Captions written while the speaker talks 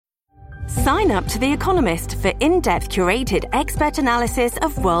Sign up to The Economist for in-depth curated expert analysis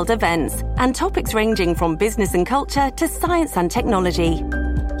of world events and topics ranging from business and culture to science and technology.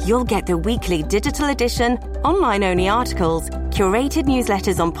 You'll get the weekly digital edition, online-only articles, curated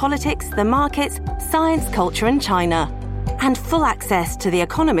newsletters on politics, the markets, science, culture and China, and full access to The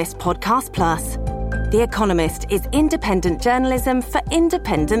Economist Podcast Plus. The Economist is independent journalism for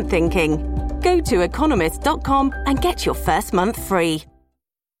independent thinking. Go to economist.com and get your first month free.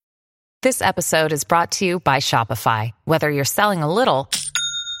 This episode is brought to you by Shopify. Whether you're selling a little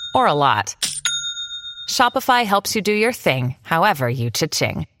or a lot, Shopify helps you do your thing, however you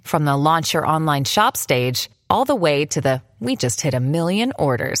cha-ching. From the launch your online shop stage, all the way to the we just hit 1 million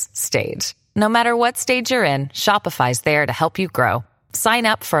orders stage. No matter what stage you're in, Shopify's there to help you grow. Sign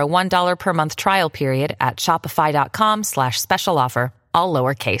up for a $1 per month trial period at shopify.com/special offer, all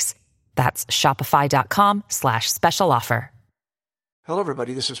lowercase. That's shopify.com/special offer. Hello,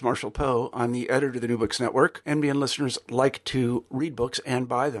 everybody. This is Marshall Poe. I'm the editor of the New Books Network. NBN listeners like to read books and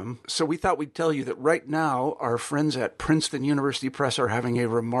buy them. So we thought we'd tell you that right now, our friends at Princeton University Press are having a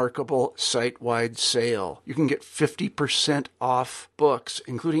remarkable site-wide sale. You can get 50% off books,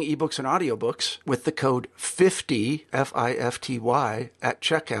 including ebooks and audiobooks, with the code 50, F-I-F-T-Y, at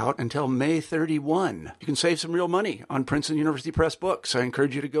checkout until May 31. You can save some real money on Princeton University Press books. I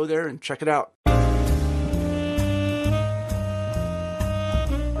encourage you to go there and check it out.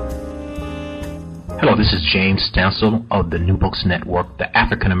 Hello, this is James Stancil of the New Books Network, the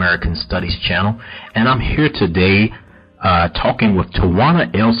African American Studies channel, and I'm here today talking with Tyina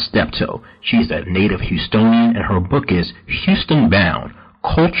L. Steptoe. She's a native Houstonian, and her book is Houston Bound,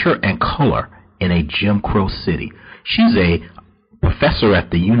 Culture and Color in a Jim Crow City. She's a professor at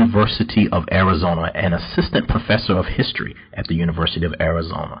the University of Arizona and assistant professor of history at the University of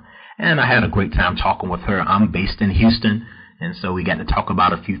Arizona. And I had a great time talking with her. I'm based in Houston. And so we got to talk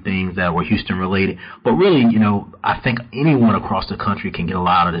about a few things that were Houston related. But really, I think anyone across the country can get a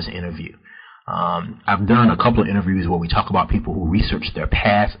lot of this interview. I've done a couple of interviews where we talk about people who research their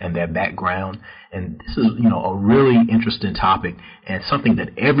past and their background. And this is, a really interesting topic and something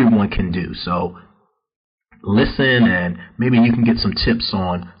that everyone can do. So listen, and maybe you can get some tips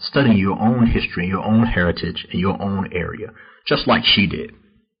on studying your own history, your own heritage, in your own area, just like she did.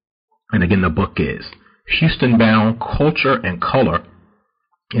 And again, the book is Houston Bound, Culture and Color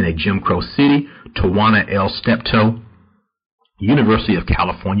in a Jim Crow City, Tyina L. Steptoe, University of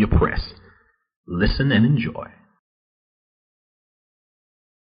California Press. Listen and enjoy.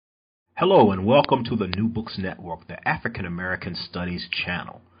 Hello and welcome to the New Books Network, the African American Studies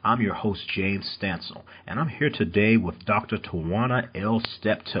channel. I'm your host, James Stancil, and I'm here today with Dr. Tyina L.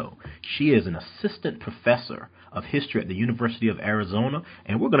 Steptoe. She is an assistant professor of history at the University of Arizona,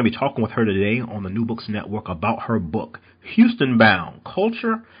 and we're going to be talking with her today on the New Books Network about her book, Houston Bound,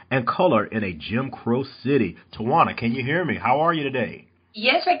 Culture and Color in a Jim Crow City. Tyina, can you hear me? How are you today?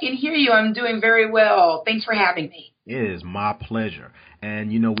 Yes, I can hear you. I'm doing very well. Thanks for having me. It is my pleasure.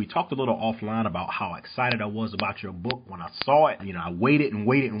 And, we talked a little offline about how excited I was about your book when I saw it. I waited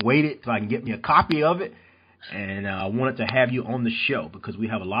so I can get me a copy of it. And I wanted to have you on the show because we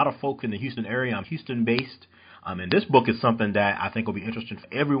have a lot of folks in the Houston area. I'm Houston-based. And this book is something that I think will be interesting for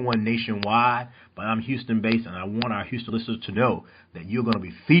everyone nationwide, but I'm Houston-based, and I want our Houston listeners to know that you're going to be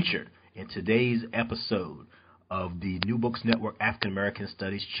featured in today's episode of the New Books Network African American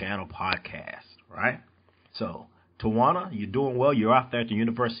Studies channel podcast, right? So, Tyina, you're doing well. You're out there at the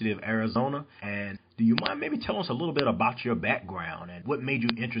University of Arizona, and do you mind maybe telling us a little bit about your background and what made you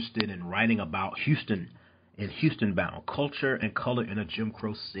interested in writing about Houston and Houston Bound, Culture and Color in a Jim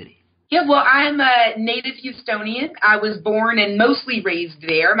Crow City? Yeah, well, I'm a native Houstonian. I was born and mostly raised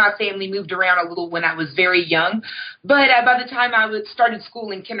there. My family moved around a little when I was very young. But by the time I started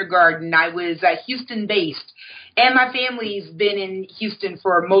school in kindergarten, I was Houston-based. And my family's been in Houston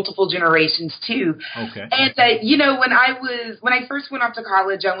for multiple generations, too. Okay. And, when I first went off to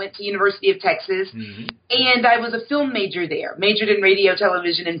college, I went to University of Texas. Mm-hmm. And I was a film major there, majored in radio,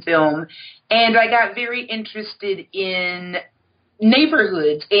 television, and film. And I got very interested in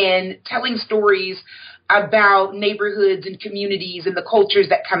neighborhoods and telling stories about neighborhoods and communities and the cultures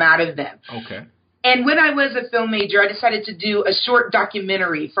that come out of them. Okay. And when I was a film major, I decided to do a short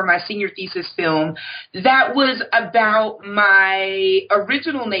documentary for my senior thesis film that was about my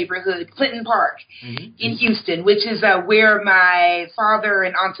original neighborhood, Clinton Park, in Houston, which is where my father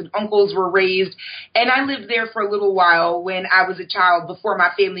and aunts and uncles were raised. And I lived there for a little while when I was a child before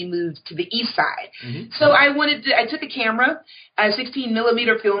my family moved to the east side. So I took a camera, a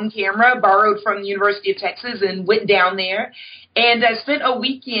 16-millimeter film camera borrowed from the University of Texas, and went down there. And I spent a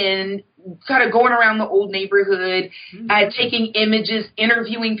weekend kind of going around the old neighborhood, taking images,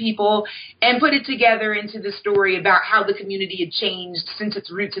 interviewing people, and put it together into the story about how the community had changed since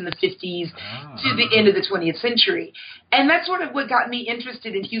its roots in the 50s to the end of the 20th century. And that's sort of what got me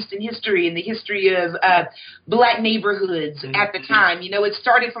interested in Houston history and the history of black neighborhoods at the time. You know, it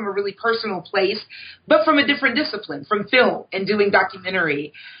started from a really personal place, but from a different discipline, from film and doing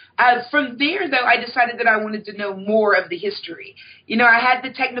documentary. From there, though, I decided that I wanted to know more of the history. You know, I had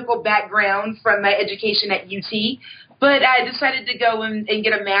the technical background from my education at UT, but I decided to go and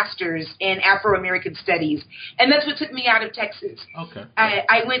get a master's in Afro-American studies. And that's what took me out of Texas. Okay.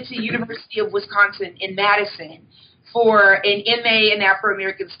 I went to University of Wisconsin in Madison for an MA in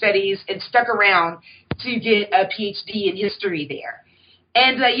Afro-American studies and stuck around to get a PhD in history there.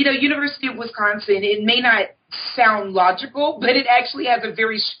 And, you know, University of Wisconsin, it may not sound logical, but it actually has a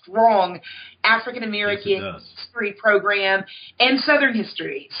very strong African-American history program and Southern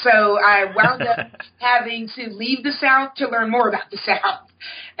history. So I wound up having to leave the South to learn more about the South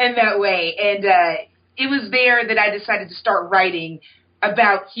in that way. And it was there that I decided to start writing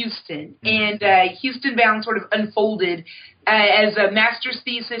about Houston. And Houston Bound sort of unfolded as a master's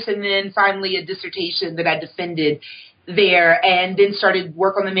thesis and then finally a dissertation that I defended there and then started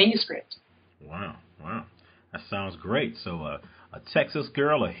work on the manuscript. Wow. That sounds great. So a Texas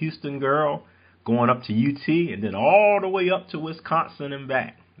girl, a Houston girl, going up to UT and then all the way up to Wisconsin and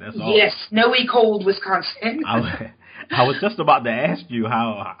back. That's all. Yes, snowy, cold Wisconsin. I was just about to ask you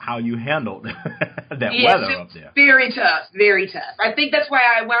how you handled that weather up there. Very tough, very tough. I think that's why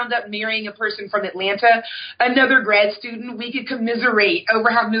I wound up marrying a person from Atlanta, another grad student. We could commiserate over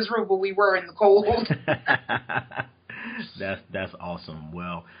how miserable we were in the cold. That's awesome.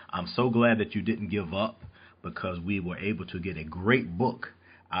 Well, I'm so glad that you didn't give up, because we were able to get a great book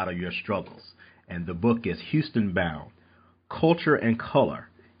out of your struggles. And the book is Houston Bound, Culture and Color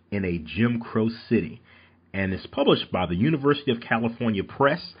in a Jim Crow City. And it's published by the University of California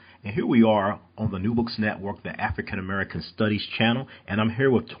Press. And here we are on the New Books Network, the African American Studies channel. And I'm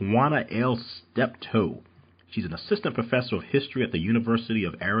here with Tyina L. Steptoe. She's an assistant professor of history at the University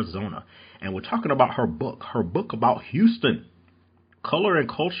of Arizona. And we're talking about her book about Houston, Color and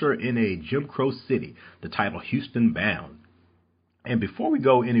Culture in a Jim Crow City, the title Houston Bound. And before we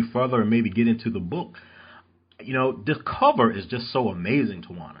go any further and maybe get into the book, you know, this cover is just so amazing,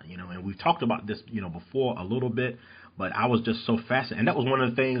 Tyina, you know, and we've talked about this, you know, before a little bit, but I was just so fascinated. And that was one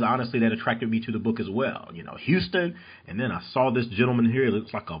of the things, honestly, that attracted me to the book as well. You know, Houston, and then I saw this gentleman here. It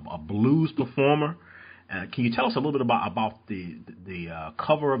looks like a blues performer. Can you tell us a little bit about the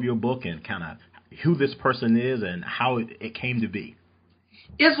cover of your book and kind of who this person is and how it came to be?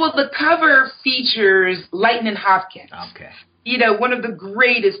 Yes, well, the cover features Lightnin' Hopkins. Okay. You know, one of the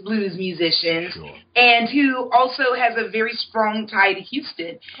greatest blues musicians, and who also has a very strong tie to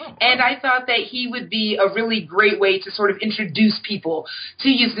Houston. And I thought that he would be a really great way to sort of introduce people to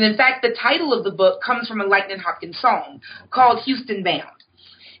Houston. In fact, the title of the book comes from a Lightnin' Hopkins song called Houston Bound.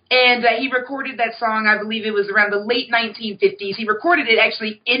 And he recorded that song, I believe it was around the late 1950s. He recorded it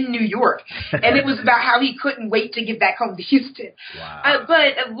actually in New York. And it was about how he couldn't wait to get back home to Houston. Wow.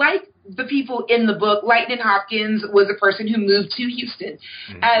 But like the people in the book, Lightnin' Hopkins was a person who moved to Houston.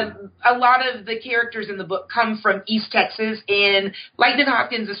 A lot of the characters in the book come from East Texas, and Lightnin'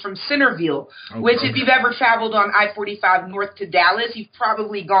 Hopkins is from Centerville, which if you've ever traveled on I-45 north to Dallas, you've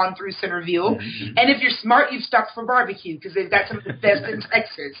probably gone through Centerville. And if you're smart, you've stopped for barbecue, because they've got some of the best in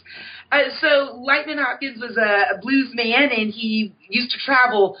Texas. So Lightnin' Hopkins was a blues man, and he used to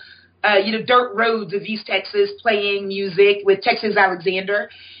travel dirt roads of East Texas playing music with Texas Alexander.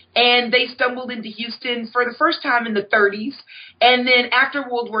 And they stumbled into Houston for the first time in the 30s. And then after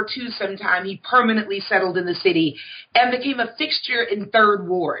World War II sometime, he permanently settled in the city and became a fixture in 3rd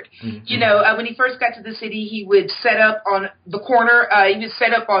Ward. You know, when he first got to the city, he would set up on the corner. He would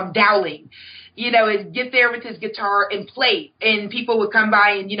set up on Dowling. You know, and get there with his guitar and play. And people would come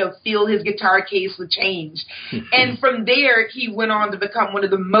by and, you know, fill his guitar case with change. And from there, he went on to become one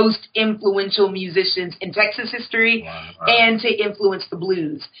of the most influential musicians in Texas history and to influence the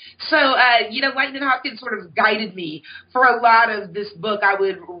blues. So, Lightnin' Hopkins sort of guided me for a lot of this book. I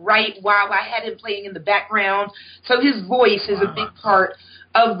would write while I had him playing in the background. So his voice is a big part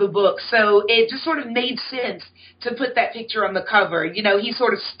of the book. So it just sort of made sense to put that picture on the cover. You know, he's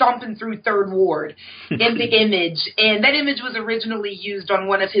sort of stomping through 3rd Ward in the image. And that image was originally used on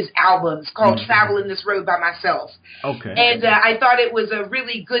one of his albums called Traveling This Road by Myself. And I thought it was a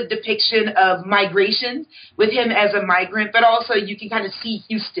really good depiction of migration with him as a migrant, but also you can kind of see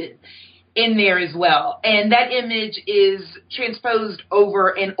Houston in there as well. And that image is transposed over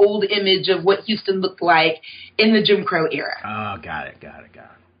an old image of what Houston looked like in the Jim Crow era. Oh, got it.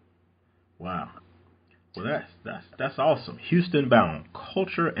 Wow. Well, that's awesome. Houston Bound: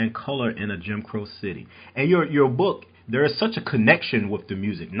 Culture and Color in a Jim Crow City. And your book, there is such a connection with the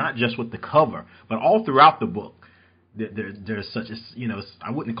music, not just with the cover, but all throughout the book. There's such a,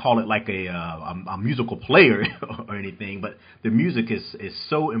 I wouldn't call it like a musical player or anything, but the music is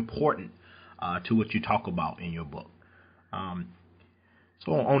so important to what you talk about in your book.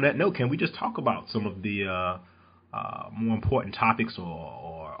 So on that note, can we just talk about some of the more important topics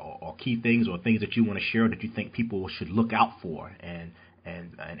or key things or things that you want to share that you think people should look out for and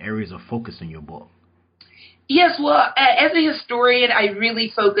areas of focus in your book? Yes, well, as a historian, I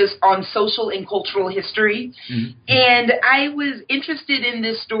really focus on social and cultural history. Mm-hmm. And I was interested in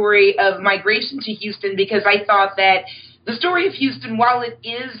this story of migration to Houston because I thought that the story of Houston, while it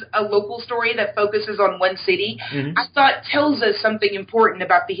is a local story that focuses on one city, mm-hmm. I thought tells us something important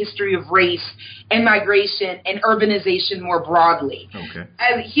about the history of race and migration and urbanization more broadly. Okay.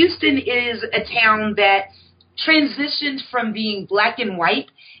 Houston is a town that transitioned from being black and white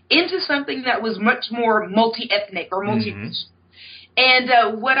into something that was much more multi-ethnic or multi-racial. Mm-hmm.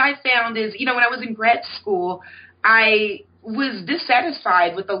 And what I found is, when I was in grad school, I was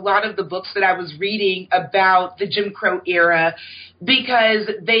dissatisfied with a lot of the books that I was reading about the Jim Crow era because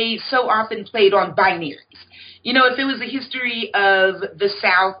they so often played on binaries. If it was a history of the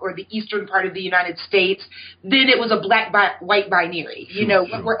South or the eastern part of the United States, then it was a black-white binary. Sure.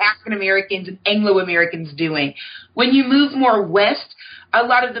 What were African Americans and Anglo Americans doing? When you move more west, a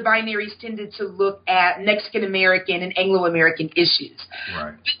lot of the binaries tended to look at Mexican American and Anglo American issues.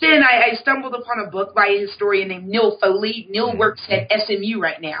 Right. But then I stumbled upon a book by a historian named Neil Foley. Neil works at SMU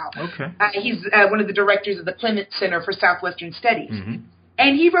right now. Okay. He's one of the directors of the Clement Center for Southwestern Studies. Mm-hmm.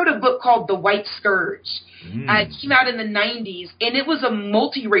 And he wrote a book called The White Scourge. It came out in the 90s, and it was a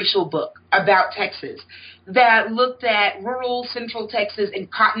multiracial book about Texas that looked at rural central Texas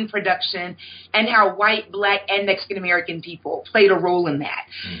and cotton production and how white, black, and Mexican American people played a role in that.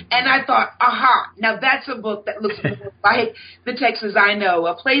 Mm-hmm. And I thought, now that's a book that looks more like the Texas I know,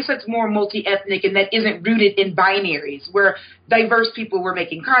 a place that's more multi-ethnic and that isn't rooted in binaries where diverse people were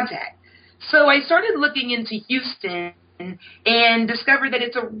making contact. So I started looking into Houston and discovered that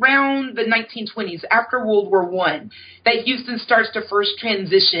it's around the 1920s, after World War I, that Houston starts to first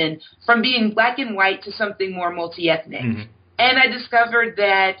transition from being black and white to something more multi-ethnic. Mm-hmm. And I discovered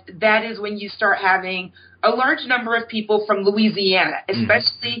that is when you start having a large number of people from Louisiana,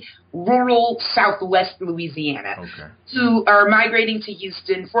 especially rural southwest Louisiana, who are migrating to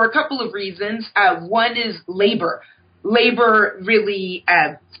Houston for a couple of reasons. One is labor. Labor really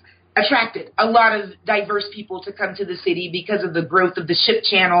attracted a lot of diverse people to come to the city because of the growth of the ship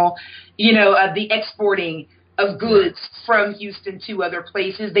channel, the exporting of goods from Houston to other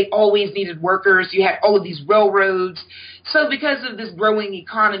places. They always needed workers. You had all of these railroads. So because of this growing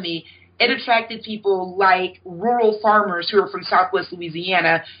economy, it attracted people like rural farmers who are from Southwest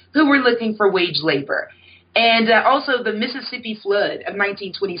Louisiana who were looking for wage labor. And also the Mississippi flood of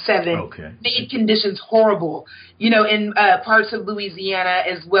 1927 made conditions horrible, in parts of Louisiana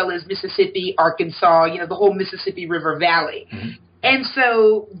as well as Mississippi, Arkansas, the whole Mississippi River Valley. Mm-hmm. And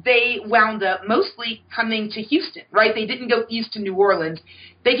so they wound up mostly coming to Houston, right? They didn't go east to New Orleans.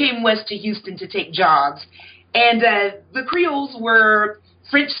 They came west to Houston to take jobs. And the Creoles were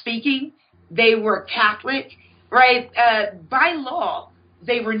French-speaking. They were Catholic, right? By law,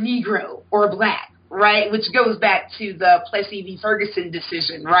 they were Negro or black. Right, which goes back to the Plessy v. Ferguson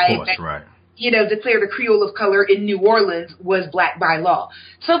decision, right? Of course, right. Declared a Creole of color in New Orleans was black by law.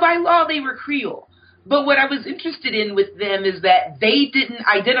 So by law, they were Creole. But what I was interested in with them is that they didn't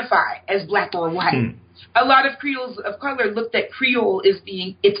identify as black or white. A lot of Creoles of color looked at Creole as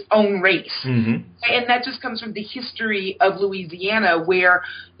being its own race. Mm-hmm. And that just comes from the history of Louisiana, where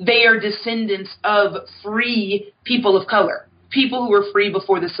they are descendants of free people of color. People who were free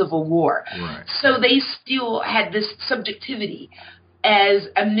before the Civil War. Right. So they still had this subjectivity as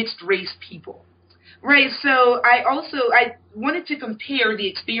a mixed race people. Right. So I wanted to compare the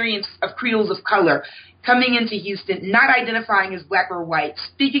experience of Creoles of color coming into Houston, not identifying as black or white,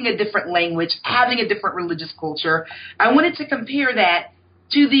 speaking a different language, having a different religious culture. I wanted to compare that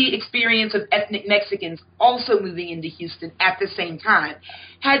to the experience of ethnic Mexicans also moving into Houston at the same time.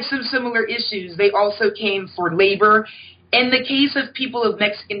 Had some similar issues. They also came for labor. In the case of people of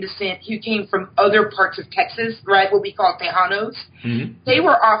Mexican descent who came from other parts of Texas, right, what we call Tejanos, they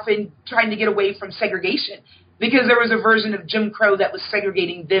were often trying to get away from segregation because there was a version of Jim Crow that was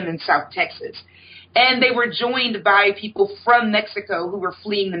segregating them in South Texas. And they were joined by people from Mexico who were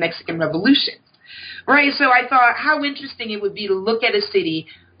fleeing the Mexican Revolution. Right, so I thought how interesting it would be to look at a city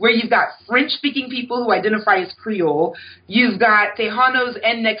where you've got French-speaking people who identify as Creole, you've got Tejanos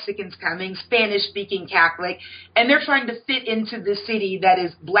and Mexicans coming, Spanish-speaking Catholic, and they're trying to fit into the city that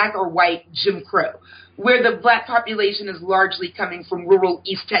is black or white Jim Crow, where the black population is largely coming from rural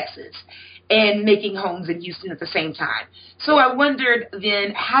East Texas and making homes in Houston at the same time. So I wondered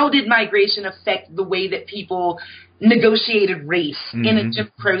then, how did migration affect the way that people negotiated race in a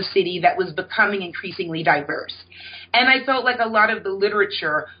Jim Crow city that was becoming increasingly diverse? And I felt like a lot of the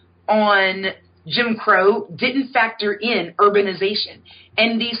literature on Jim Crow didn't factor in urbanization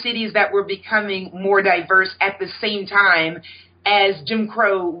and these cities that were becoming more diverse at the same time as Jim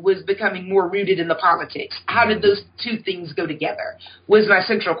Crow was becoming more rooted in the politics. How did those two things go together was my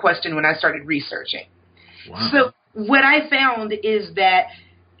central question when I started researching. Wow. So what I found is that,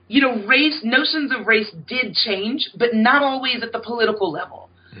 notions of race did change, but not always at the political level.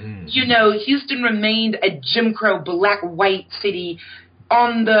 Houston remained a Jim Crow black-white city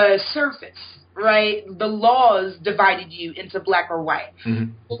on the surface, right? The laws divided you into black or white.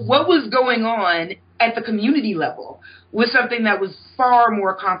 What was going on at the community level was something that was far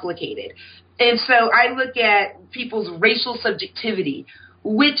more complicated. And so I look at people's racial subjectivity,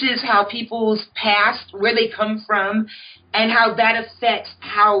 which is how people's past, where they come from, and how that affects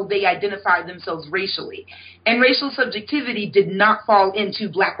how they identify themselves racially. And racial subjectivity did not fall into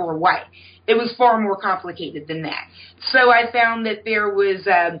black or white. It was far more complicated than that. So I found that there was,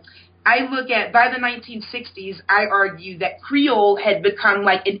 by the 1960s, I argue that Creole had become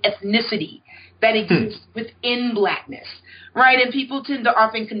like an ethnicity that exists within blackness, right? And people tend to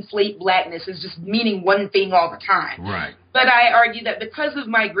often conflate blackness as just meaning one thing all the time. Right. But I argue that because of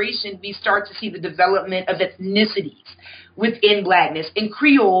migration, we start to see the development of ethnicities within blackness. And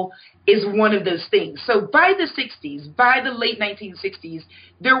Creole is one of those things. So by the 60s, by the late 1960s,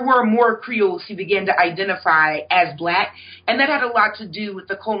 there were more Creoles who began to identify as black. And that had a lot to do with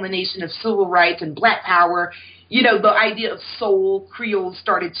the culmination of civil rights and black power. The idea of soul, Creoles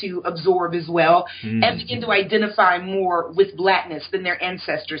started to absorb as well and begin to identify more with blackness than their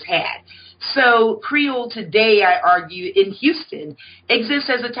ancestors had. So Creole today, I argue, in Houston exists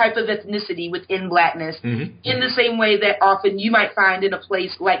as a type of ethnicity within blackness in the same way that often you might find in a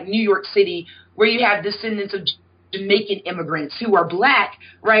place like New York City where you have descendants of Jamaican immigrants who are black,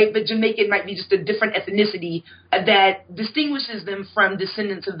 right? But Jamaican might be just a different ethnicity that distinguishes them from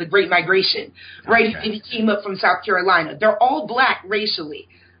descendants of the Great Migration, right? Okay. Who came up from South Carolina. They're all black racially.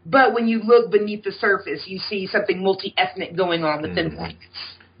 But when you look beneath the surface, you see something multi-ethnic going on within blackness.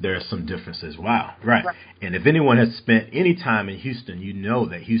 There are some differences. Wow. Right. And if anyone has spent any time in Houston, you know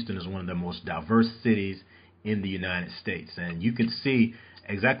that Houston is one of the most diverse cities in the United States. And you can see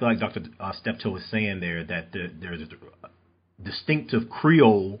exactly like Dr. Steptoe was saying there, that there's a distinctive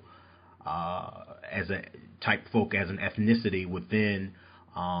Creole as a type folk, as an ethnicity within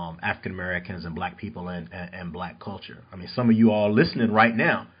African Americans and black people and black culture. I mean, some of you all listening right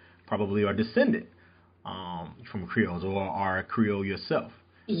now probably are descended from Creoles or are a Creole yourself.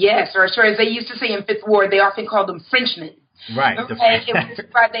 Yes, or as they used to say in Fifth Ward, they often called them Frenchmen. Right. Okay,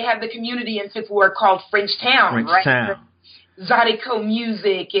 they have the community in Fifth Ward called Frenchtown, right? Frenchtown. Zydeco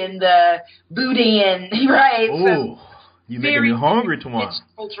music and the boudin, right? Oh, you're making me hungry tomorrow.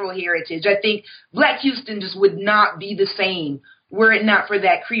 Cultural heritage. I think Black Houston just would not be the same were it not for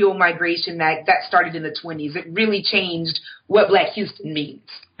that Creole migration that started in the 20s. It really changed what Black Houston means.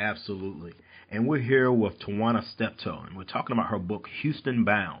 Absolutely. And we're here with Tyina Steptoe, and we're talking about her book, Houston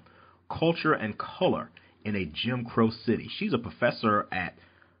Bound, Culture and Color in a Jim Crow City. She's a professor at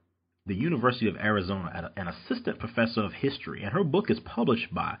the University of Arizona, an assistant professor of history, and her book is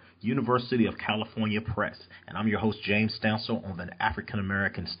published by University of California Press. And I'm your host, James Stancil, on the African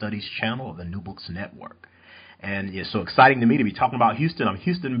American Studies channel of the New Books Network. And it's so exciting to me to be talking about Houston. I'm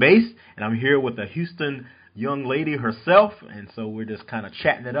Houston-based, and I'm here with a Houston young lady herself, and so we're just kind of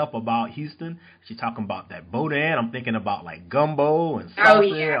chatting it up about Houston. She's talking about that boudin. I'm thinking about like gumbo and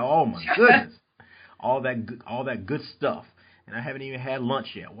salsa. Oh my goodness, all that good stuff. And I haven't even had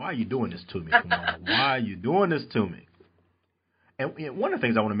lunch yet. Why are you doing this to me, Tyina? Why are you doing this to me? And one of the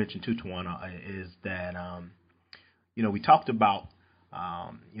things I want to mention too, Tyina, is that we talked about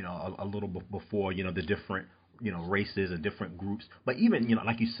a little bit before, the different races and different groups. But even,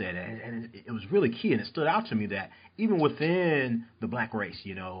 like you said, and it was really key, and it stood out to me that even within the black race,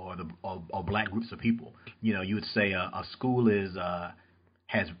 or black groups of people, you would say a school is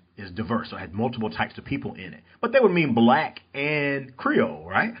diverse or has multiple types of people in it. But that would mean black and Creole,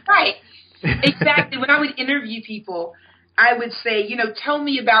 right? Right. Exactly. When I would interview people, I would say, tell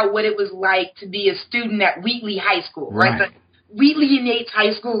me about what it was like to be a student at Wheatley High School, right? The Wheatley and Yates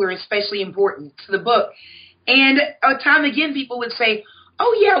High School are especially important to the book. And time again, people would say,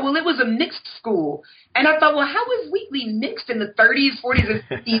 oh, yeah, well, it was a mixed school. And I thought, well, how was Wheatley mixed in the 30s, 40s, and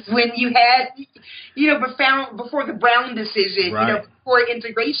 50s when you had, before the Brown decision, right. before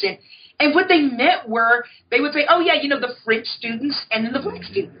integration? And what they meant were, they would say, oh, yeah, the French students and then the black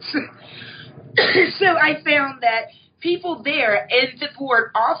students. So I found that people there in Fifth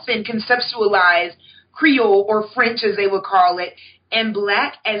Ward often conceptualize Creole, or French as they would call it, and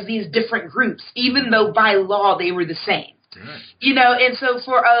black as these different groups, even though by law they were the same. Right. And so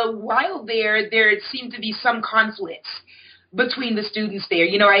for a while there seemed to be some conflicts between the students there.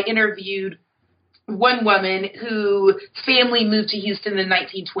 I interviewed one woman whose family moved to Houston in the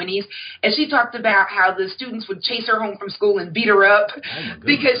 1920s, and she talked about how the students would chase her home from school and beat her up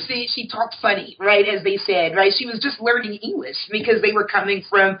because she talked funny, right, as they said, right? She was just learning English because they were coming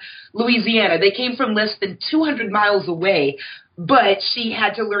from Louisiana. They came from less than 200 miles away, but she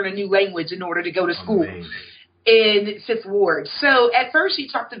had to learn a new language in order to go to school in Fifth Ward. So at first she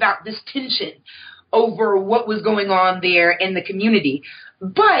talked about this tension over what was going on there in the community.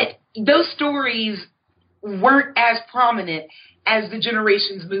 But those stories weren't as prominent as the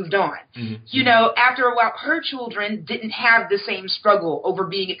generations moved on. Mm-hmm. After a while, her children didn't have the same struggle over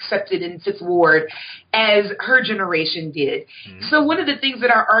being accepted in Fifth Ward as her generation did. Mm-hmm. So one of the things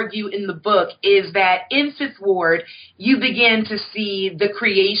that I argue in the book is that in Fifth Ward, you begin to see the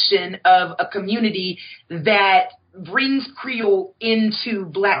creation of a community that brings Creole into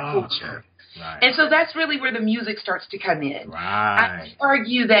black culture. Right. And so that's really where the music starts to come in. Right. I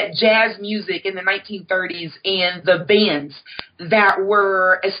argue that jazz music in the 1930s and the bands that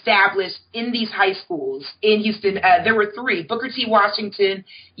were established in these high schools in Houston, there were three: Booker T. Washington,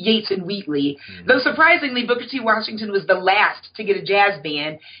 Yates, and Wheatley. Mm-hmm. Though surprisingly, Booker T. Washington was the last to get a jazz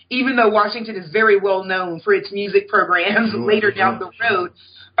band, even though Washington is very well known for its music programs later down the road.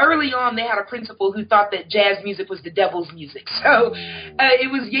 Early on, they had a principal who thought that jazz music was the devil's music. So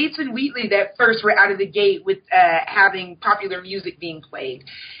it was Yates and Wheatley that first were out of the gate with having popular music being played.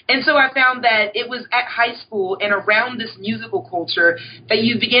 And so I found that it was at high school and around this musical culture that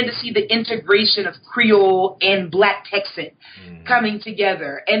you began to see the integration of Creole and Black Texan coming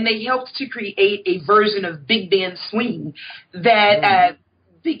together. And they helped to create a version of big band swing that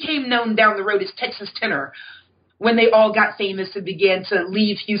became known down the road as Texas tenor, when they all got famous and began to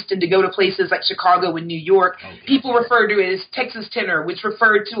leave Houston to go to places like Chicago and New York. Okay. People referred to it as Texas tenor, which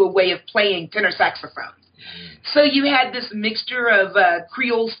referred to a way of playing tenor saxophone. So you had this mixture of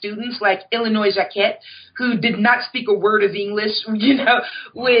Creole students like Illinois Jacquet, who did not speak a word of English,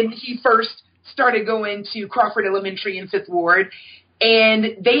 when he first started going to Crawford Elementary in Fifth Ward.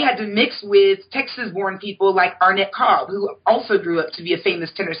 And they had to mix with Texas-born people like Arnett Cobb, who also grew up to be a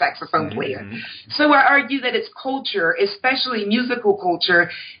famous tenor saxophone player. So I argue that it's culture, especially musical culture,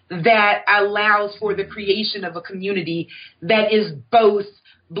 that allows for the creation of a community that is both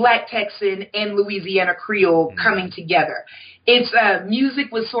Black Texan and Louisiana Creole coming together. It's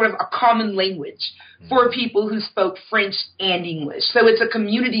music was sort of a common language for people who spoke French and English. So it's a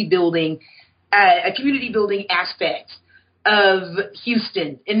community building aspect of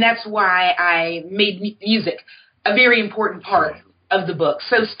Houston, and that's why I made music a very important part of the book.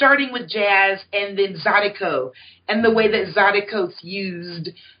 So starting with jazz and then Zydeco, and the way that Zydeco fused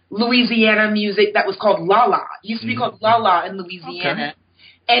Louisiana music that was called la-la. It used to be called la-la in Louisiana,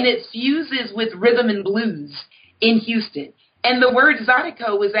 and it fuses with rhythm and blues in Houston. And the word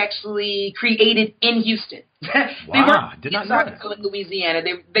Zydeco was actually created in Houston. Wow, did not know Zydeco in Louisiana.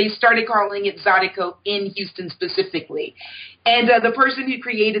 They started calling it Zydeco in Houston specifically. And the person who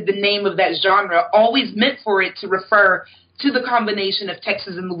created the name of that genre always meant for it to refer to the combination of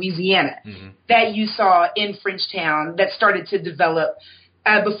Texas and Louisiana that you saw in Frenchtown that started to develop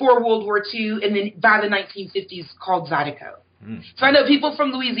before World War II and then by the 1950s called Zydeco. So I know people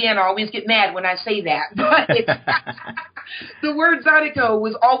from Louisiana always get mad when I say that, but the word Zydeco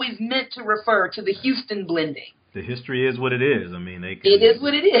was always meant to refer to the Houston blending. The history is what it is. I mean, it is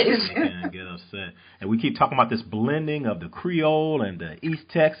what it is. They can get upset. And we keep talking about this blending of the Creole and the East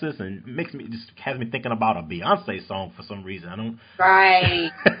Texas, and has me thinking about a Beyonce song for some reason. Right.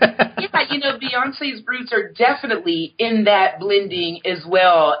 Yeah, Beyonce's roots are definitely in that blending as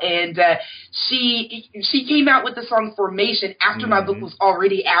well. And she came out with the song Formation after my book was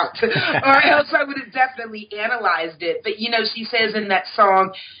already out, or else I would have definitely analyzed it. But, she says in that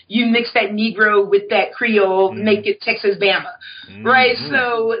song, you mix that Negro with that Creole, make it Texas Bama, right?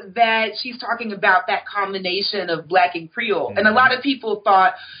 So that she's talking about that combination of Black and Creole. And a lot of people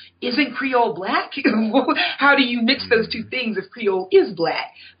thought isn't Creole black? How do you mix those two things if Creole is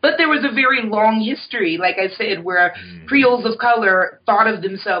black? But there was a very long history, like I said, where Creoles of color thought of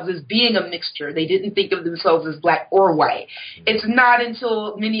themselves as being a mixture. They didn't think of themselves as black or white. It's not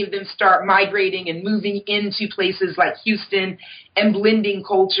until many of them start migrating and moving into places like Houston and blending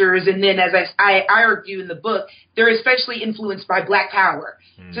cultures. And then, as I argue in the book, they're especially influenced by Black power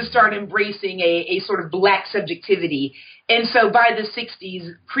to start embracing a sort of black subjectivity. And so by the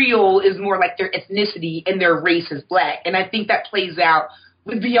 60s, Creole is more like their ethnicity and their race is black. And I think that plays out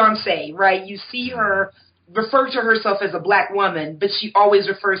with Beyonce, right? You see her refer to herself as a black woman, but she always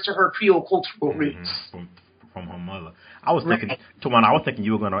refers to her Creole cultural roots. From her mother. I was thinking, Tawana, I was thinking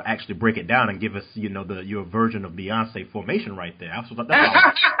you were going to actually break it down and give us, your version of Beyonce formation right there. That's what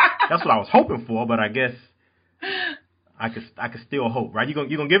I was hoping for, but I guess I could still hope, right? You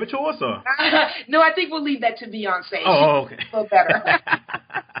gonna give it to us, or? No, I think we'll leave that to Beyonce. Oh, okay. A little better.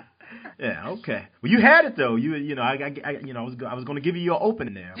 Yeah, okay. Well, you had it though. I was going to give you your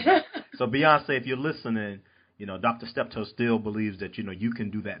opening there. So Beyonce, if you're listening, Dr. Steptoe still believes that you can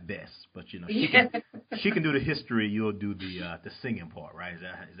do that best, but she can do the history. You'll do the singing part, right?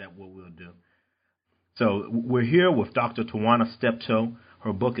 Is that what we'll do? So we're here with Dr. Tyina Steptoe.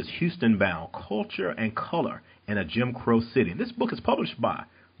 Her book is Houston Bound: Culture and Color in a Jim Crow City. And this book is published by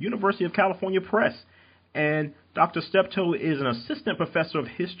University of California Press. And Dr. Steptoe is an assistant professor of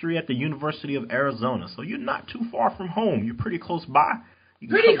history at the University of Arizona. So you're not too far from home. You're pretty close by.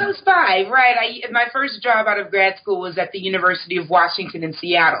 Pretty close by, right. My first job out of grad school was at the University of Washington in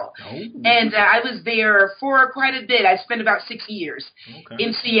Seattle. Oh. And I was there for quite a bit. I spent about 6 years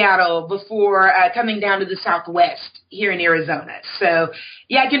in Seattle before coming down to the Southwest here in Arizona. So,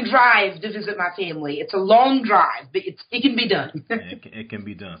 yeah, I can drive to visit my family. It's a long drive, but it can be done. It can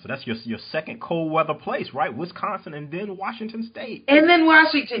be done. So that's your second cold weather place, right? Wisconsin and then Washington State. And then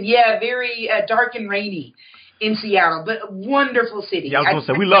Washington, yeah, very dark and rainy in Seattle, but a wonderful city. Yeah, I was going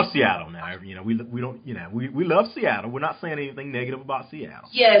to say, we love Seattle now. We love Seattle. We're not saying anything negative about Seattle.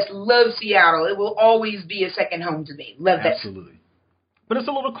 Yes, love Seattle. It will always be a second home to me. Love that. Absolutely. But it's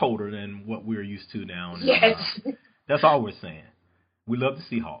a little colder than what we're used to now. And, yes. That's all we're saying. We love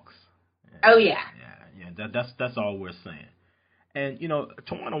the Seahawks. Oh, yeah. Yeah. That's all we're saying. And,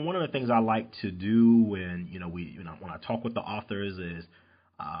 Tawana, one of the things I like to do when, when I talk with the authors is,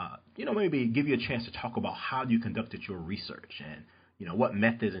 maybe give you a chance to talk about how you conducted your research and, what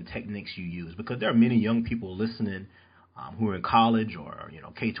methods and techniques you use. Because there are many young people listening who are in college or,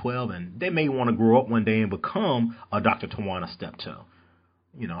 K-12, and they may want to grow up one day and become a Dr. Tyina Steptoe.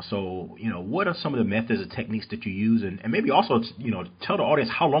 What are some of the methods and techniques that you use? And maybe also, tell the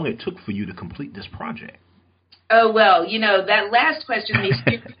audience how long it took for you to complete this project. Oh, well, that last question may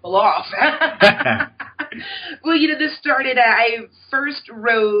scare people off. Well, this started, I first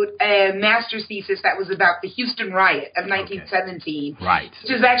wrote a master's thesis that was about the Houston riot of 1917. Right.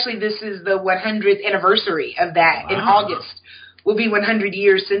 Which is actually, this is the 100th anniversary of that. Wow. In August will be 100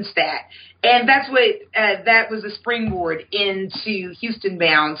 years since that. And that's what, that was a springboard into Houston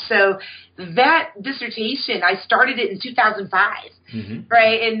Bound. So that dissertation, I started it in 2005,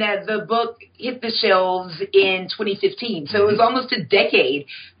 right? And the book hit the shelves in 2015. So it was almost a decade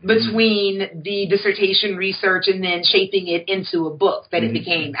between the dissertation research and then shaping it into a book that it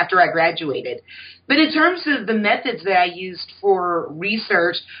became after I graduated. But in terms of the methods that I used for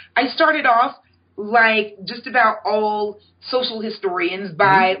research, I started off like just about all social historians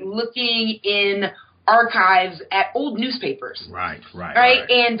by looking in archives at old newspapers. Right.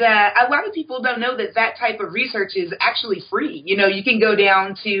 And a lot of people don't know that type of research is actually free. You can go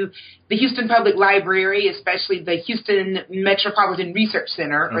down to the Houston Public Library, especially the Houston Metropolitan Research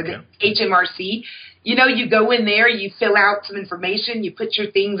Center, or the HMRC. You go in there, you fill out some information, you put your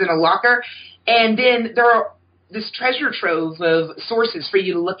things in a locker, and then there are this treasure trove of sources for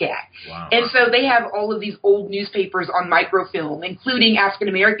you to look at. Wow. And so they have all of these old newspapers on microfilm, including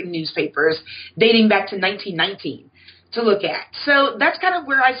African-American newspapers dating back to 1919 to look at. So that's kind of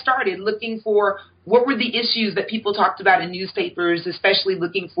where I started, looking for what were the issues that people talked about in newspapers, especially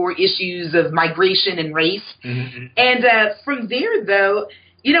looking for issues of migration and race. And from there, though,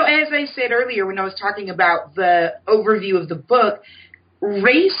 as I said earlier when I was talking about the overview of the book,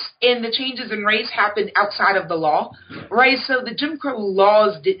 race and the changes in race happened outside of the law, right? So the Jim Crow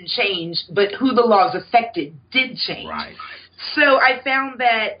laws didn't change, but who the laws affected did change. Right. So I found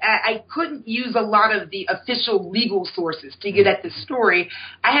that I couldn't use a lot of the official legal sources to get at the story.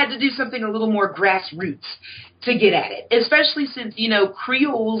 I had to do something a little more grassroots to get at it, especially since,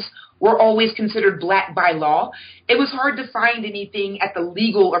 Creoles were always considered black by law, it was hard to find anything at the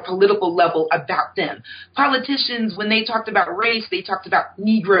legal or political level about them. Politicians, when they talked about race, they talked about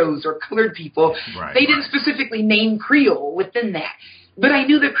Negroes or colored people. Right, they didn't specifically name Creole within that. But I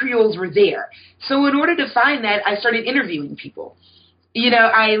knew the Creoles were there. So in order to find that, I started interviewing people.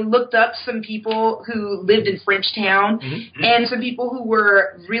 I looked up some people who lived in Frenchtown and some people who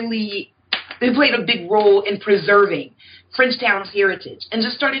were they played a big role in preserving Frenchtown's heritage, and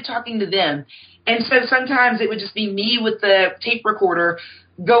just started talking to them. And so sometimes it would just be me with the tape recorder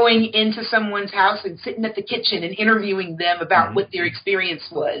going into someone's house and sitting at the kitchen and interviewing them about what their experience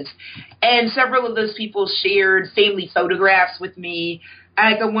was. And several of those people shared family photographs with me.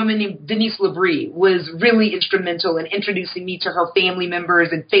 Like a woman named Denise Labrie was really instrumental in introducing me to her family members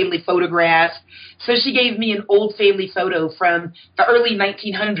and family photographs. So she gave me an old family photo from the early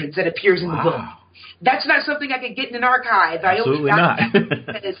 1900s that appears in the book. That's not something I could get in an archive. Absolutely not.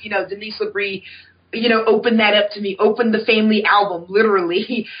 Because, Denise Labrie, opened that up to me, opened the family album,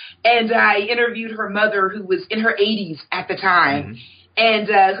 literally. And I interviewed her mother, who was in her 80s at the time. And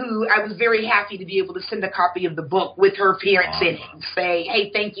who I was very happy to be able to send a copy of the book with her parents in it and say,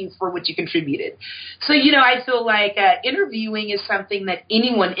 hey, thank you for what you contributed. So, I feel like interviewing is something that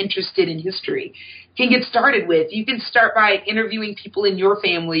anyone interested in history can get started with. You can start by interviewing people in your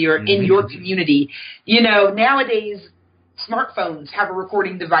family or in your community. Nowadays, smartphones have a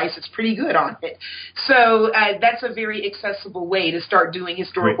recording device that's pretty good on it. So that's a very accessible way to start doing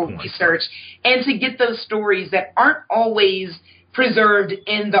historical research and to get those stories that aren't always preserved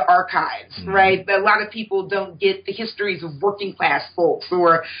in the archives, right? A lot of people don't get the histories of working class folks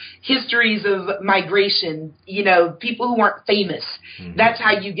or histories of migration, people who aren't famous. That's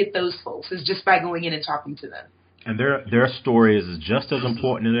how you get those folks, is just by going in and talking to them. And their story is just as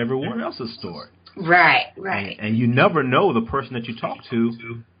important as everyone else's story. Right. And you never know, the person that you talk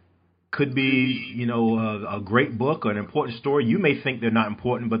to could be, a great book or an important story. You may think they're not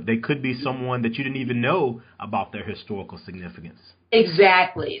important, but they could be someone that you didn't even know about their historical significance.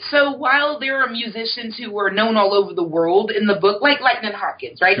 Exactly. So while there are musicians who are known all over the world in the book, like Lightnin'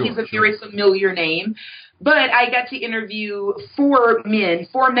 Hopkins, right? He's a very familiar name. But I got to interview four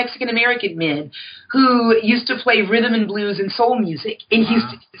Mexican-American men who used to play rhythm and blues and soul music in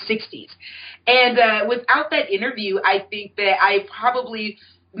Houston in the 60s. And without that interview, I think that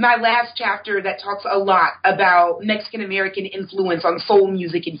my last chapter that talks a lot about Mexican-American influence on soul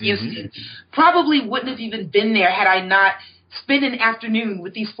music in Houston probably wouldn't have even been there had I not spent an afternoon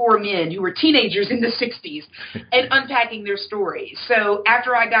with these four men who were teenagers in the 60s and unpacking their stories. So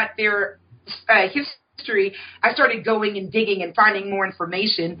after I got their history, I started going and digging and finding more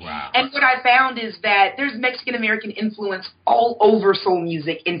information. Wow. And what I found is that there's Mexican-American influence all over soul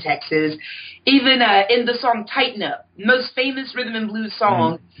music in Texas. Even in the song Tyina L, most famous rhythm and blues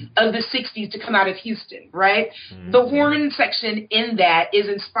song of the 60s to come out of Houston, right? The horn section in that is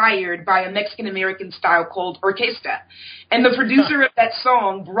inspired by a Mexican-American style called orquesta. And the producer of that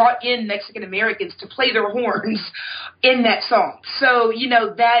song brought in Mexican-Americans to play their horns in that song. So,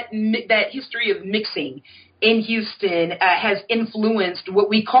 that history of mixing in Houston has influenced what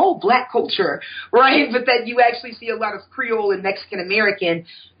we call black culture, right? But that you actually see a lot of Creole and Mexican-American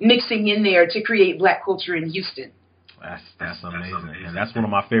mixing in there to create black culture in Houston. That's amazing. And that's one of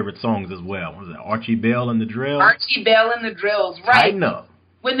my favorite songs as well. What was it, Archie Bell and the Drills? Archie Bell and the Drills, right. Tighten Up.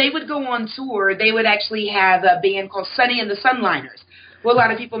 When they would go on tour, they would actually have a band called Sonny and the Sunliners, who a lot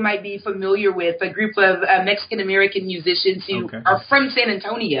of people might be familiar with, a group of Mexican-American musicians who are from San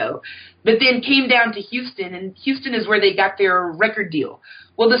Antonio, but then came down to Houston, and Houston is where they got their record deal.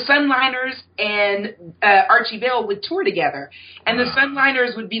 Well, the Sunliners and Archie Bell would tour together, and the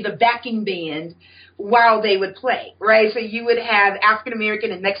Sunliners would be the backing band while they would play, right? So you would have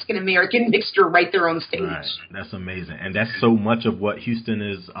African-American and Mexican-American mixture right there on stage. Right. That's amazing. And that's so much of what Houston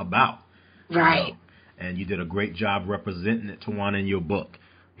is about. Right. And you did a great job representing it, Tyina, in your book.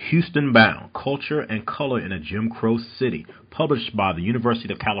 Houston Bound, Culture and Color in a Jim Crow City, published by the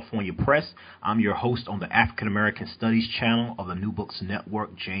University of California Press. I'm your host on the African American Studies channel of the New Books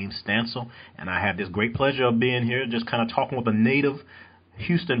Network, James Stancil, and I have this great pleasure of being here just kind of talking with a native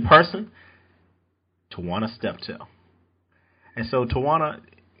Houston person, Tyina Steptoe. And so, Tyina,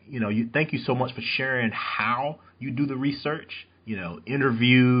 thank you so much for sharing how you do the research,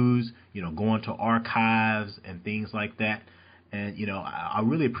 interviews, going to archives and things like that. And, I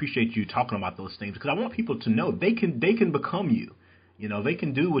really appreciate you talking about those things because I want people to know they can become you. They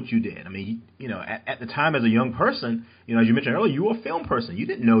can do what you did. I mean, at the time as a young person, as you mentioned earlier, you were a film person. You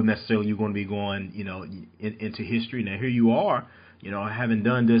didn't know necessarily you were going to be going, into history. Now here you are, having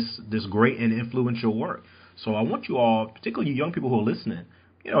done this great and influential work. So I want you all, particularly you young people who are listening,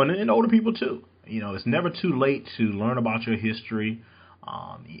 and older people too. It's never too late to learn about your history.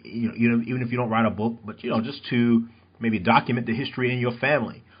 Even if you don't write a book, but just to maybe document the history in your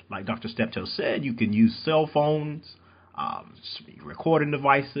family. Like Dr. Steptoe said, you can use cell phones, recording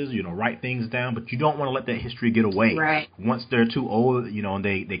devices, write things down, but you don't want to let that history get away. Right. Once they're too old, and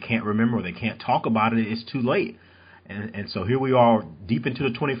they can't remember or they can't talk about it, it's too late. And so here we are deep into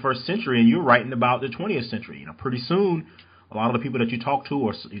the 21st century, and you're writing about the 20th century. Pretty soon, a lot of the people that you talk to,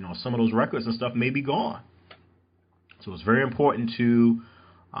 or some of those records and stuff, may be gone. So it's very important to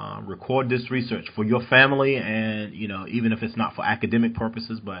record this research for your family, and even if it's not for academic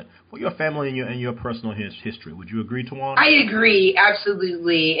purposes, but for your family and your personal history. Would you agree, Tyina? I agree,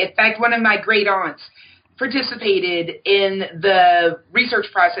 absolutely. In fact, one of my great aunts participated in the research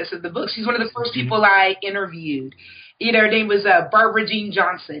process of the book. She's one of the first people I interviewed. Her name was Barbara Jean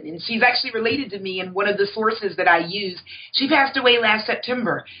Johnson, and she's actually related to me in one of the sources that I use. She passed away last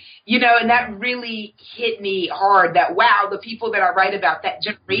September, and that really hit me hard that, wow, the people that I write about, that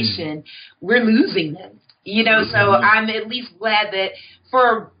generation, we're losing them, so I'm at least glad that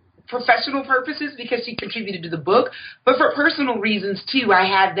for professional purposes, because she contributed to the book, but for personal reasons too, I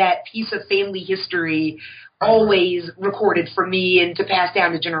had that piece of family history always recorded for me and to pass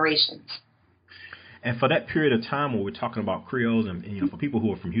down to generations. And for that period of time where we're talking about Creoles, and for people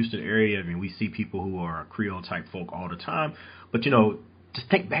who are from Houston area, we see people who are Creole type folk all the time. But just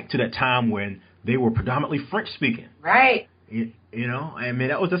think back to that time when they were predominantly French speaking. Right.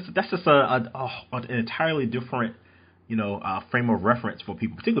 That's just an entirely different frame of reference for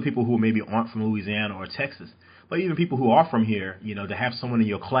people, particularly people who maybe aren't from Louisiana or Texas. But even people who are from here, to have someone in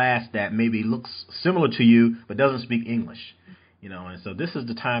your class that maybe looks similar to you but doesn't speak English. And so this is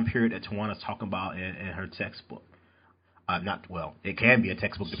the time period that Tyina's talking about in her textbook. It can be a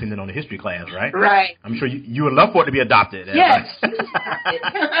textbook depending on the history class, right? Right. I'm sure you would love for it to be adopted. Yes.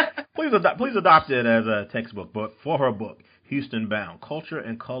 Please adopt it as a textbook, but for her book, Houston Bound, Culture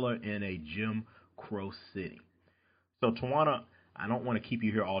and Color in a Jim Crow City. So Tyina, I don't want to keep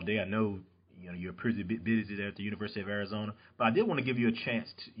you here all day. I know you're pretty busy there at the University of Arizona, but I did want to give you a chance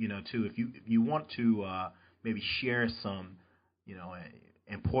to if you want to maybe share some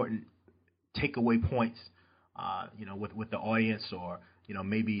important takeaway points, with the audience, or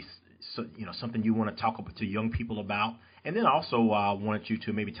maybe something you want to talk to young people about, and then also wanted you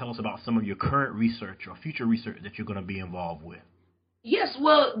to maybe tell us about some of your current research or future research that you're going to be involved with. Yes,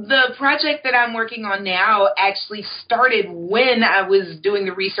 well, the project that I'm working on now actually started when I was doing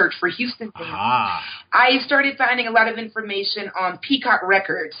the research for Houston. I started finding a lot of information on Peacock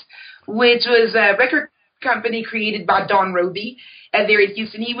Records, which was a record company created by Don Roby there in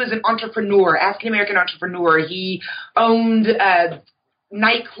Houston. He was an entrepreneur, African-American entrepreneur. He owned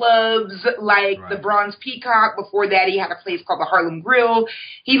nightclubs like the Bronze Peacock. Before that, he had a place called the Harlem Grill.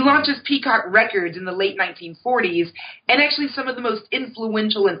 He launches Peacock Records in the late 1940s, and actually some of the most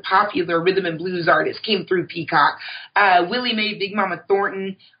influential and popular rhythm and blues artists came through Peacock. Willie Mae, Big Mama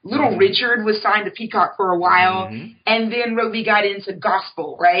Thornton, Little Richard was signed to Peacock for a while, and then Roby got into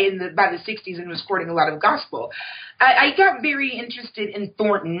gospel, right, by the 60s, and was recording a lot of gospel. I got very interested in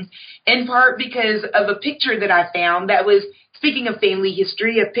Thornton, in part because of a picture that I found that was, speaking of family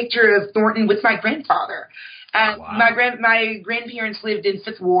history, a picture of Thornton with my grandfather. My grandparents lived in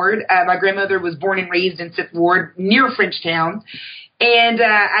Fifth Ward. My grandmother was born and raised in Fifth Ward near Frenchtown. And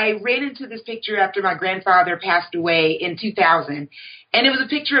I ran into this picture after my grandfather passed away in 2000. And it was a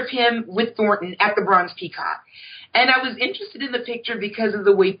picture of him with Thornton at the Bronze Peacock. And I was interested in the picture because of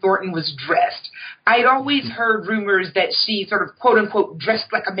the way Thornton was dressed. I'd always heard rumors that she sort of, quote unquote,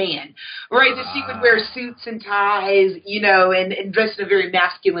 dressed like a man, right? That she would wear suits and ties, and dress in a very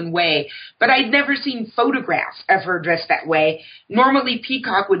masculine way. But I'd never seen photographs of her dressed that way. Normally,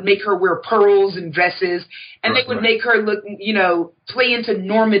 Peacock would make her wear pearls and dresses, and they would make her look, play into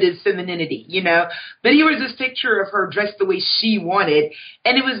normative femininity, But here was this picture of her dressed the way she wanted,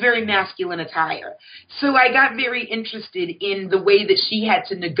 and it was very masculine attire. So I got very interested in the way that she had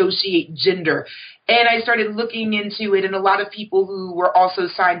to negotiate gender. And I started looking into it, and a lot of people who were also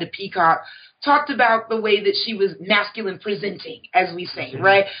signed to Peacock talked about the way that she was masculine presenting, as we say,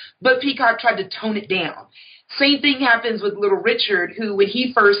 right? But Peacock tried to tone it down. Same thing happens with Little Richard, who, when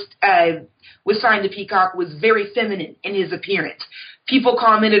he first was signed to Peacock, was very feminine in his appearance. People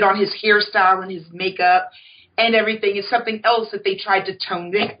commented on his hairstyle and his makeup and everything. It's something else that they tried to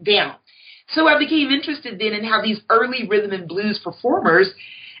tone down. So I became interested then in how these early rhythm and blues performers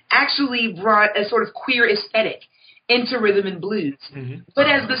actually brought a sort of queer aesthetic into rhythm and blues. But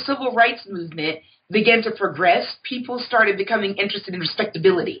as the civil rights movement began to progress, people started becoming interested in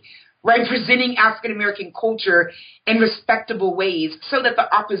respectability, right? Presenting African American culture in respectable ways so that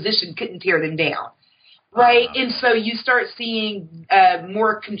the opposition couldn't tear them down, right? And so you start seeing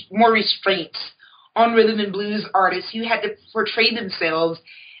more restraints on rhythm and blues artists who had to portray themselves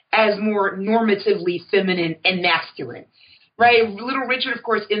as more normatively feminine and masculine, right? Little Richard, of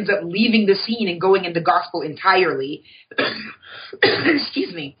course, ends up leaving the scene and going into gospel entirely.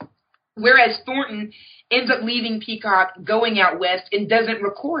 Excuse me. Whereas Thornton ends up leaving Peacock, going out west, and doesn't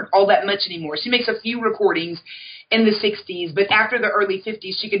record all that much anymore. She makes a few recordings in the 60s, but after the early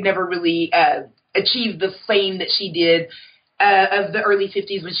 50s, she could never really achieve the fame that she did of the early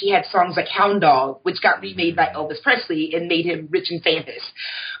 50s when she had songs like Hound Dog, which got remade by Elvis Presley and made him rich and famous.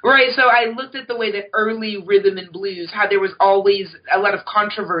 Right, so I looked at the way that early rhythm and blues, how there was always a lot of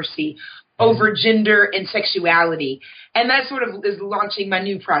controversy over gender and sexuality. And that sort of is launching my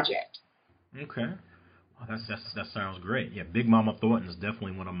new project. Okay. Well, that sounds great. Yeah, Big Mama Thornton is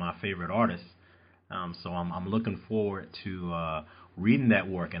definitely one of my favorite artists. So I'm looking forward to reading that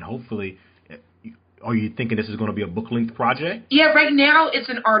work, and hopefully, are you thinking this is going to be a book-length project? Yeah, right now it's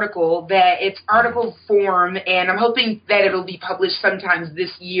an article it's article form, and I'm hoping that it'll be published sometimes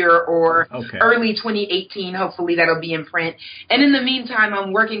this year or early 2018. Hopefully that'll be in print. And in the meantime,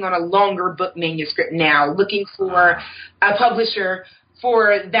 I'm working on a longer book manuscript now, looking for a publisher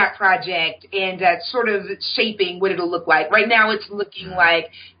for that project and sort of shaping what it'll look like. Right now it's looking like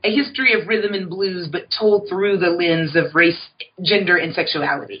a history of rhythm and blues, but told through the lens of race, gender, and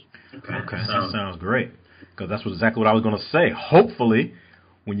sexuality. Okay, that sounds great, because that's exactly what I was going to say. Hopefully,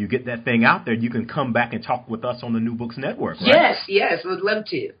 when you get that thing out there, you can come back and talk with us on the New Books Network, right? Yes, would love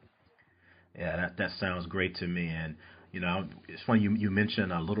to. Yeah, that sounds great to me. And, it's funny you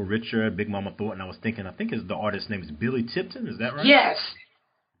mentioned Little Richard, Big Mama Thornton. I was thinking, I think the artist's name is Billy Tipton, is that right? Yes.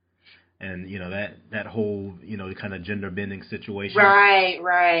 And, that whole, kind of gender bending situation.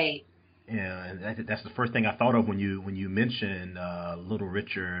 Right. Yeah, and that's the first thing I thought of when you mentioned Little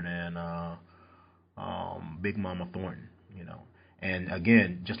Richard and Big Mama Thornton, And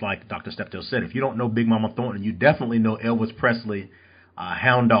again, just like Dr. Steptoe said, if you don't know Big Mama Thornton, you definitely know Elvis Presley,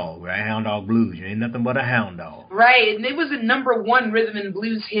 Hound Dog, right? Hound Dog Blues. You ain't nothing but a hound dog. Right, and it was a #1 rhythm and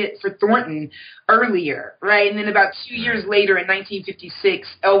blues hit for Thornton earlier, right? And then about 2 years later, in 1956,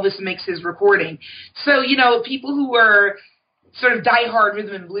 Elvis makes his recording. So, people who were sort of diehard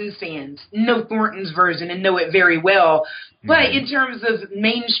rhythm and blues fans know Thornton's version and know it very well. But in terms of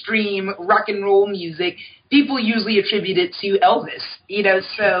mainstream rock and roll music, people usually attribute it to Elvis,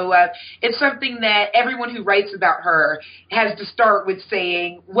 so it's something that everyone who writes about her has to start with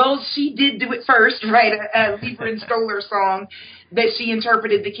saying, well, she did do it first, right? A Lieber and Stoller song that she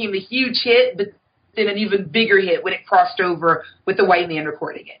interpreted became a huge hit, but then an even bigger hit when it crossed over with the white man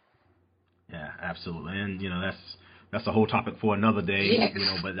recording it. Yeah, absolutely. And, that's a whole topic for another day, yes.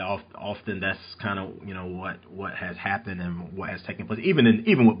 But often that's kind of, what has happened and what has taken place,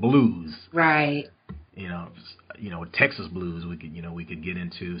 even with blues. Right. Texas blues, we could get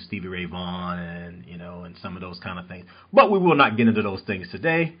into Stevie Ray Vaughan and, and some of those kind of things. But we will not get into those things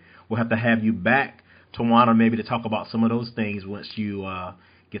today. We'll have to have you back, Tyina, maybe to talk about some of those things once you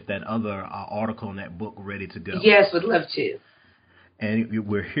get that other article in that book ready to go. Yes, would love to. And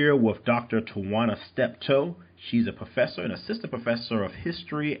we're here with Dr. Tyina Steptoe. She's a professor, an assistant professor of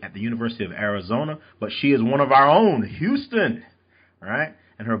history at the University of Arizona, but she is one of our own, Houston, right?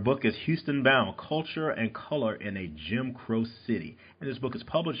 And her book is Houston Bound, Culture and Color in a Jim Crow City. And this book is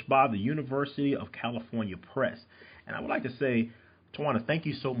published by the University of California Press. And I would like to say, Tyina, thank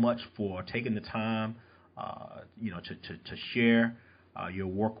you so much for taking the time, to share your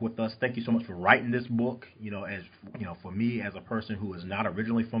work with us. Thank you so much for writing this book. For me as a person who is not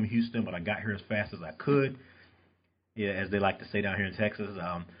originally from Houston, but I got here as fast as I could. Yeah, as they like to say down here in Texas,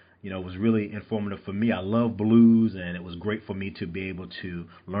 it was really informative for me. I love blues, and it was great for me to be able to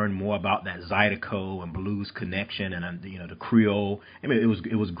learn more about that Zydeco and blues connection, and the Creole. I mean,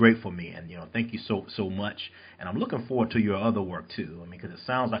 it was great for me, and thank you so much. And I'm looking forward to your other work too. Because it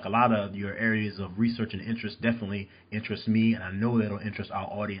sounds like a lot of your areas of research and interest definitely interest me, and I know that'll interest our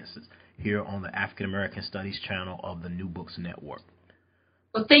audiences here on the African American Studies channel of the New Books Network.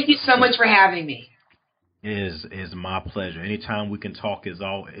 Well, thank you so much for having me. Is my pleasure. Anytime we can talk is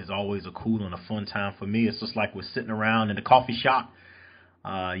always a cool and a fun time for me. It's just like we're sitting around in the coffee shop,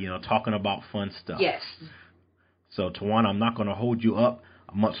 talking about fun stuff. Yes. So, Tyina, I'm not going to hold you up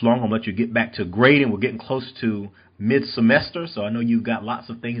much longer. I'm going to let you get back to grading. We're getting close to mid-semester, so I know you've got lots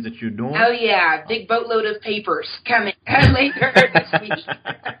of things that you're doing. Oh, yeah. Big boatload of papers coming later this week.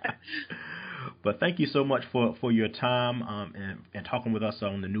 But thank you so much for your time and talking with us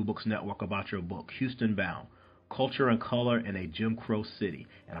on the New Books Network about your book, Houston Bound, Culture and Color in a Jim Crow City.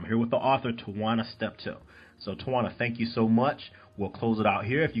 And I'm here with the author, Tyina Steptoe. So, Tyina, thank you so much. We'll close it out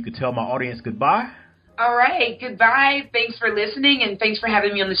here. If you could tell my audience goodbye. All right. Goodbye. Thanks for listening, and thanks for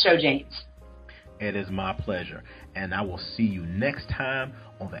having me on the show, James. It is my pleasure. And I will see you next time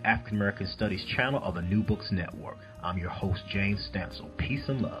on the African American Studies channel of the New Books Network. I'm your host, James Stancil. Peace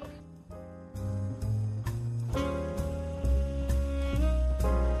and love.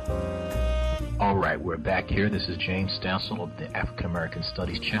 All right, we're back here. This is James Stancil of the African American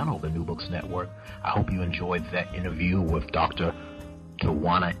Studies channel of the New Books Network. I hope you enjoyed that interview with Dr.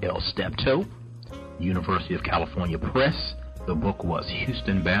 Tyina L. Steptoe, University of California Press. The book was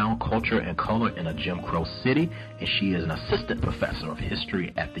Houston Bound, Culture and Color in a Jim Crow City, and she is an assistant professor of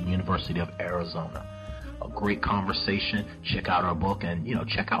history at the University of Arizona. A great conversation. Check out her book and,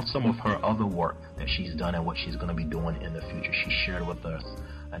 check out some of her other work that she's done and what she's going to be doing in the future. She shared with us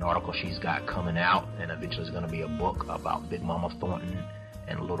an article she's got coming out, and eventually it's going to be a book about Big Mama Thornton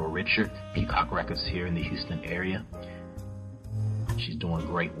and Little Richard, Peacock Records here in the Houston area. She's doing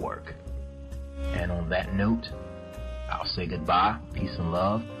great work. And on that note, I'll say goodbye, peace and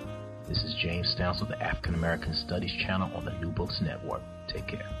love. This is James Stancil, the African American Studies channel on the New Books Network. Take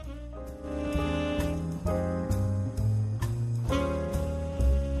care.